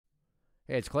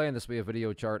Hey, it's Clay, and this will be a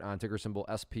video chart on ticker symbol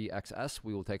SPXS.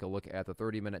 We will take a look at the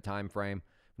 30-minute time frame.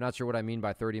 If you're not sure what I mean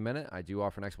by 30-minute, I do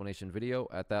offer an explanation video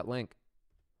at that link.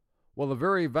 Well, a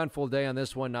very eventful day on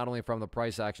this one, not only from the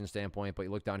price action standpoint, but you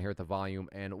look down here at the volume,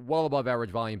 and well above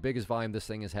average volume, biggest volume this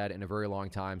thing has had in a very long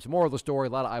time. So more of the story,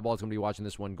 a lot of eyeballs going to be watching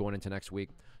this one going into next week.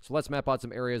 So let's map out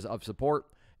some areas of support,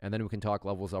 and then we can talk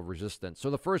levels of resistance. So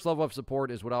the first level of support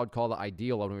is what I would call the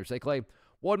ideal level. When we say, Clay,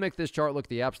 what would make this chart look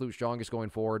the absolute strongest going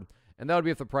forward? And that would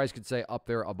be if the price could stay up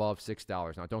there above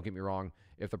 $6. Now, don't get me wrong.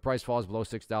 If the price falls below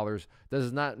 $6,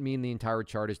 does not mean the entire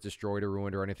chart is destroyed or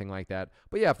ruined or anything like that.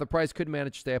 But yeah, if the price could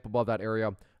manage to stay up above that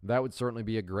area, that would certainly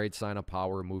be a great sign of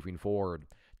power moving forward.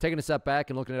 Taking a step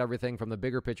back and looking at everything from the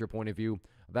bigger picture point of view,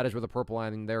 that is where the purple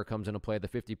line there comes into play, the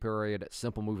 50-period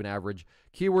simple moving average.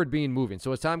 Keyword being moving.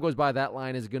 So as time goes by, that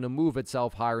line is going to move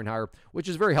itself higher and higher, which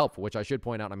is very helpful, which I should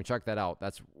point out. I mean, check that out.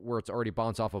 That's where it's already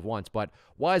bounced off of once. But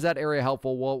why is that area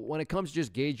helpful? Well, when it comes to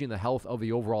just gauging the health of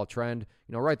the overall trend,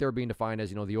 you know, right there being defined as,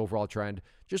 you know, the overall trend,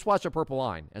 just watch the purple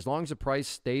line. As long as the price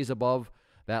stays above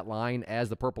that line as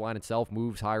the purple line itself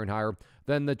moves higher and higher,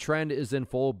 then the trend is in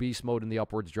full beast mode in the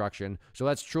upwards direction. So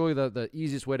that's truly the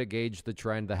easiest way to gauge the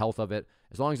trend, the health of it.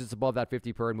 As long as it's above that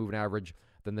 50-period moving average,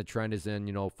 then the trend is in,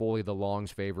 you know, fully the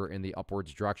long's favor in the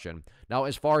upwards direction. Now,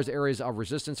 as far as areas of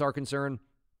resistance are concerned,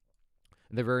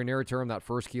 in the very near term, that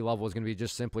first key level is going to be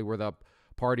just simply where the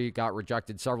party got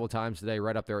rejected several times today,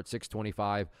 right up there at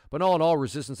 625. But all in all,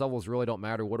 resistance levels really don't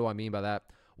matter. What do I mean by that?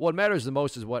 What matters the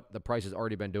most is what the price has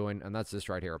already been doing, and that's this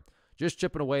right here. Just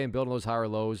chipping away and building those higher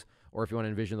lows, or if you want to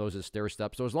envision those as stair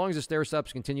steps. So as long as the stair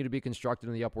steps continue to be constructed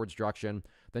in the upwards direction,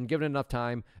 then given enough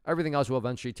time, everything else will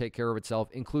eventually take care of itself,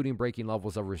 including breaking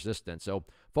levels of resistance. So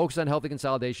focus on healthy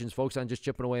consolidations, focus on just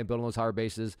chipping away and building those higher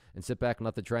bases, and sit back and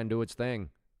let the trend do its thing.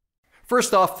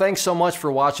 First off, thanks so much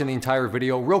for watching the entire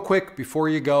video. Real quick, before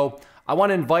you go, I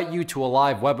want to invite you to a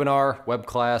live webinar, web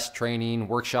class, training,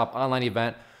 workshop, online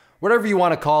event, whatever you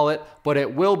want to call it, but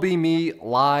it will be me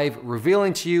live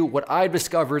revealing to you what I've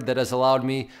discovered that has allowed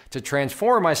me to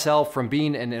transform myself from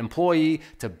being an employee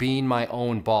to being my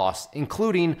own boss,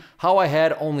 including how I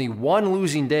had only one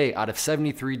losing day out of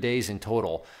 73 days in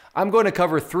total. I'm going to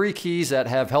cover 3 keys that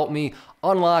have helped me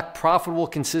unlock profitable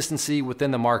consistency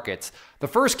within the markets. The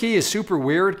first key is super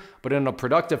weird, but in a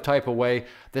productive type of way.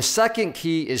 The second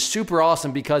key is super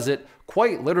awesome because it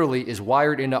quite literally is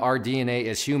wired into our DNA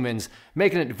as humans,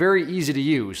 making it very easy to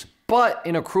use. But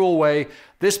in a cruel way,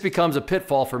 this becomes a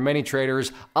pitfall for many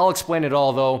traders. I'll explain it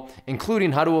all though,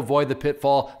 including how to avoid the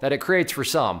pitfall that it creates for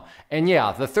some. And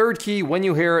yeah, the third key, when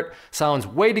you hear it, sounds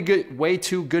way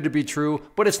too good to be true,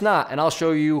 but it's not, and I'll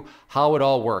show you how it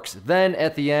all works. Then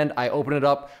at the end, I open it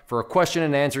up for a question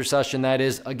and answer session that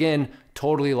is, again,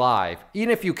 totally live.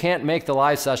 Even if you can't make the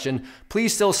live session,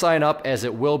 please still sign up as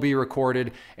it will be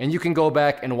recorded, and you can go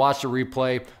back and watch the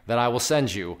replay that I will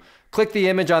send you. Click the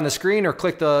image on the screen or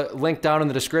click the link down in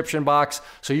the description box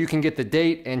so you can get the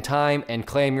date and time and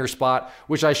claim your spot,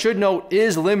 which I should note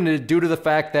is limited due to the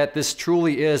fact that this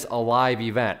truly is a live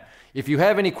event. If you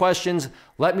have any questions,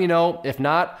 let me know. If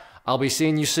not, I'll be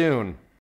seeing you soon.